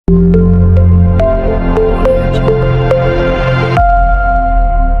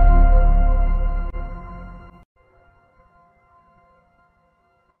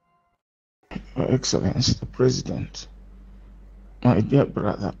Excellency the President, my dear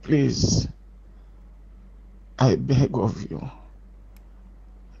brother, please, I beg of you.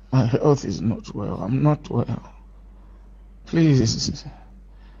 My health is not well. I'm not well. Please,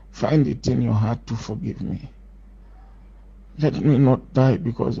 find it in your heart to forgive me. Let me not die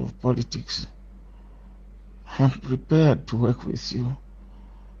because of politics. I'm prepared to work with you.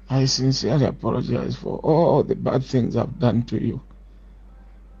 I sincerely apologize for all the bad things I've done to you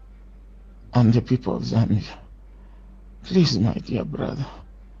and the people of Zambia. Please, my dear brother.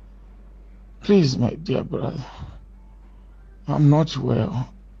 Please, my dear brother. I'm not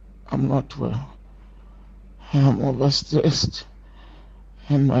well. I'm not well. I'm overstressed.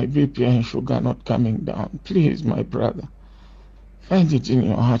 And my BP and sugar not coming down. Please, my brother. Find it in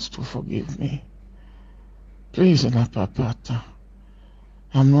your heart to forgive me. Please, Napapata.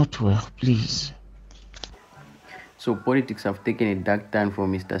 I'm not well, please. So politics have taken a dark turn for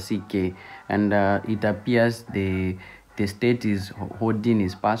Mr. CK, and it appears the state is holding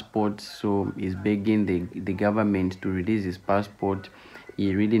his passport, so he's begging the government to release his passport.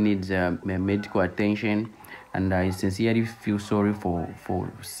 He really needs medical attention, and I sincerely feel sorry for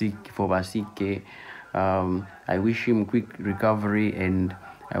CK. I wish him quick recovery, and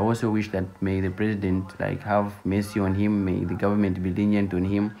I also wish that may the president have mercy on him, may the government be lenient on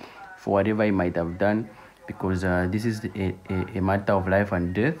him for whatever he might have done, because this is a matter of life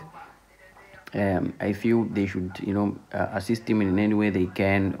and death. I feel they should, assist him in any way they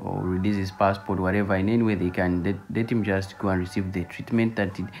can, or release his passport, whatever, in any way they can. Let him just go and receive the treatment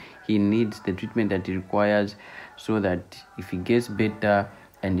that he needs, the treatment that he requires, so that if he gets better,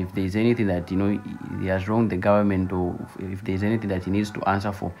 and if there's anything that he has wronged the government, or if there's anything that he needs to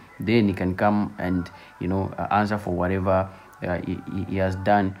answer for, then he can come and answer for whatever he has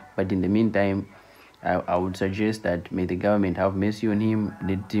done. But in the meantime, I would suggest that may the government have mercy on him,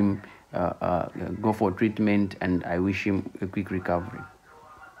 let him go for treatment, and I wish him a quick recovery.